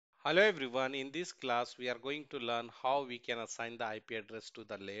Hello everyone, in this class we are going to learn how we can assign the IP address to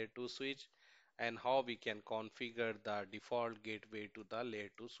the layer 2 switch and how we can configure the default gateway to the layer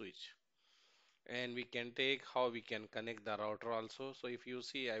 2 switch. And we can take how we can connect the router also. So if you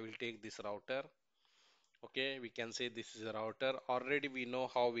see, I will take this router. Okay, we can say this is a router. Already we know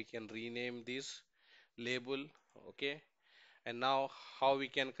how we can rename this label. Okay, and now how we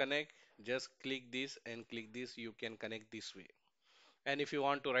can connect, just click this and click this, you can connect this way. And if you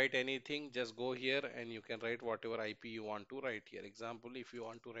want to write anything, just go here and you can write whatever IP you want to write here. Example, if you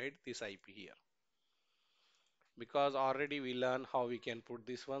want to write this IP here, because already we learn how we can put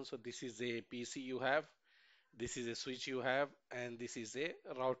this one. So this is a PC you have, this is a switch you have, and this is a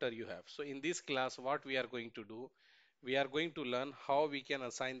router you have. So in this class, what we are going to do, we are going to learn how we can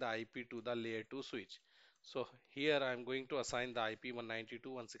assign the IP to the layer 2 switch. So here I am going to assign the IP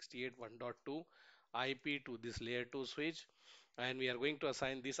 192.168.1.2 IP to this layer 2 switch, and we are going to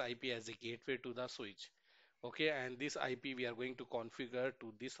assign this IP as a gateway to the switch. Okay, and this IP we are going to configure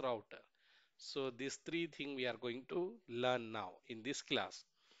to this router. So these three things we are going to learn now in this class.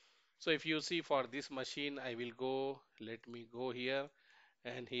 So if you see, for this machine, I will go, let me go here,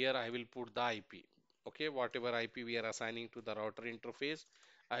 and here I will put the IP. Okay, whatever IP we are assigning to the router interface,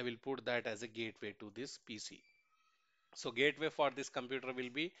 I will put that as a gateway to this PC. So gateway for this computer will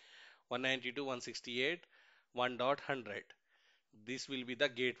be 192.168.1.100. This will be the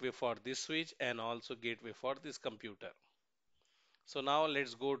gateway for this switch and also gateway for this computer. So now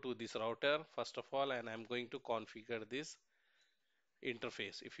let's go to this router first of all, and I'm going to configure this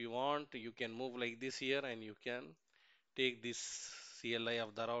interface. If you want, you can move like this here and you can take this CLI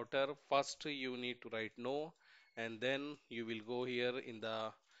of the router. First you need to write no, and then you will go here in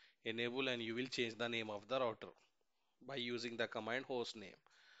the enable and you will change the name of the router by using the command host name.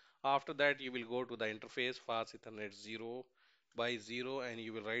 After that you will go to the interface fast ethernet 0 by 0 and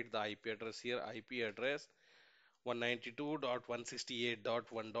you will write the IP address here, IP address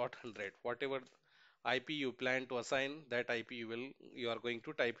 192.168.1.100. Whatever IP you plan to assign, that IP you are going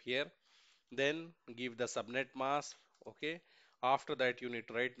to type here. Then give the subnet mask. Okay, after that you need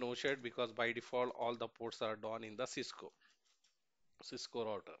to write no shut, because by default all the ports are done in the Cisco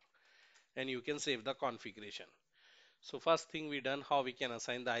router, and you can save the configuration. So first thing we done, how we can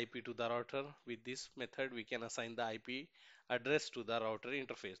assign the IP to the router. With this method we can assign the IP address to the router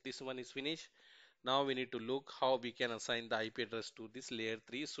interface. This one is finished. Now we need to look how we can assign the IP address to this layer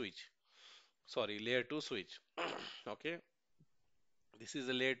 3 switch, sorry, layer 2 switch. Okay, this is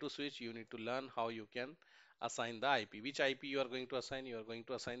a layer 2 switch. You need to learn how you can assign the IP. Which IP you are going to assign? You are going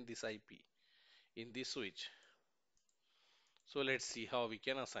to assign this IP in this switch. So let's see how we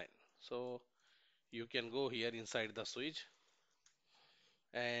can assign. So you can go here inside the switch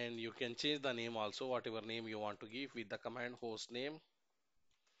and you can change the name also, whatever name you want to give with the command host name.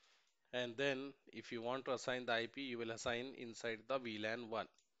 And then if you want to assign the IP, you will assign inside the VLAN 1.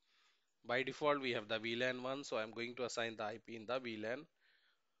 By default we have the VLAN 1, so I'm going to assign the IP in the VLAN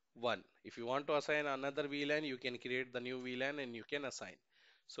 1. If you want to assign another VLAN, you can create the new VLAN and you can assign.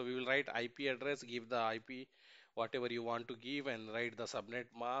 So we will write IP address, give the IP whatever you want to give, and write the subnet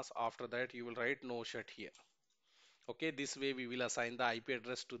mask. After that you will write no shut here. Okay, this way we will assign the IP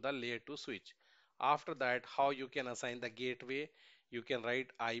address to the layer 2 switch. After that, how you can assign the gateway, you can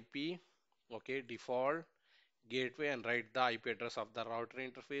write IP, okay, default gateway, and write the IP address of the router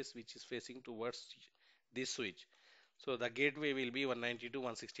interface which is facing towards this switch. So the gateway will be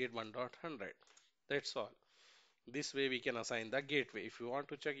 192.168.1.100. That's all. This way we can assign the gateway. If you want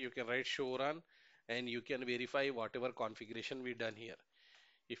to check, you can write show run and you can verify whatever configuration we done here.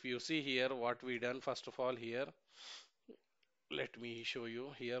 If you see here what we done, first of all here, let me show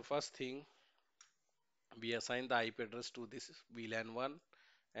you here. First thing, we assign the IP address to this VLAN 1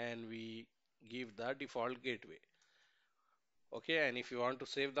 and we give the default gateway. Okay, and if you want to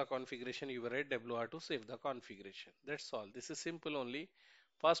save the configuration, you will write WR to save the configuration. That's all. This is simple only.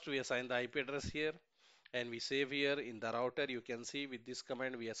 First we assign the IP address here and we save here in the router. You can see with this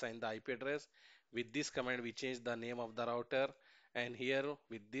command we assign the IP address. With this command we change the name of the router, and here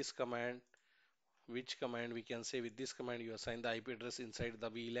with this command, which command we can say, with this command you assign the IP address inside the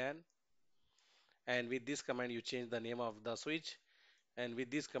VLAN, and with this command you change the name of the switch, and with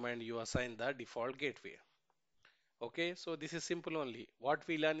this command you assign the default gateway. Okay, so this is simple only. What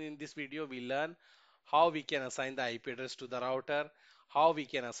we learn in this video, we learn how we can assign the IP address to the router, how we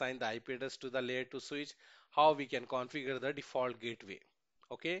can assign the IP address to the layer 2 switch, how we can configure the default gateway,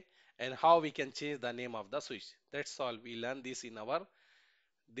 okay, and how we can change the name of the switch. That's all. We learn this in our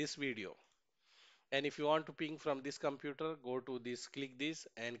this video. And if you want to ping from this computer, go to this, click this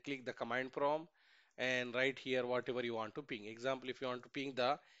and click the command prompt and write here whatever you want to ping. Example, if you want to ping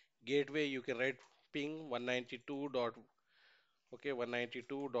the Gateway you can write ping 192 dot, okay,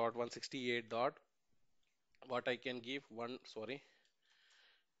 192.168 dot, what I can give, one, sorry,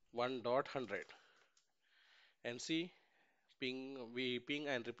 1 dot 100, and see, ping, we ping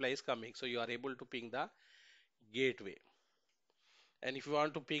and reply is coming. So you are able to ping the gateway. And if you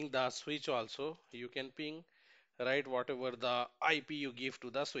want to ping the switch also, you can ping, right, whatever the IP you give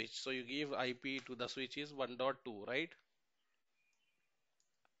to the switch. So you give IP to the switch is 1.2, right?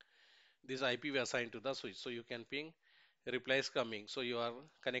 This IP we assigned to the switch. So you can ping, reply is coming. So your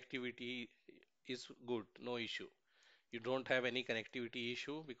connectivity is good, no issue. You don't have any connectivity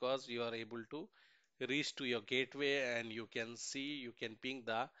issue because you are able to reach to your gateway and you can see, you can ping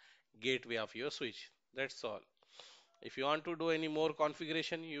the gateway of your switch. That's all. If you want to do any more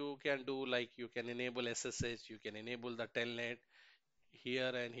configuration, you can do, like you can enable SSH, you can enable the telnet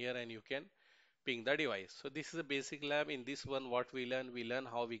here and here, and you can ping the device. So this is a basic lab. In this one, what we learn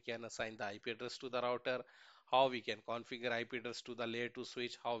how we can assign the IP address to the router, how we can configure IP address to the layer 2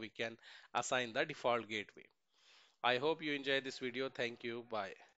 switch, how we can assign the default gateway. I hope you enjoyed this video. Thank you. Bye.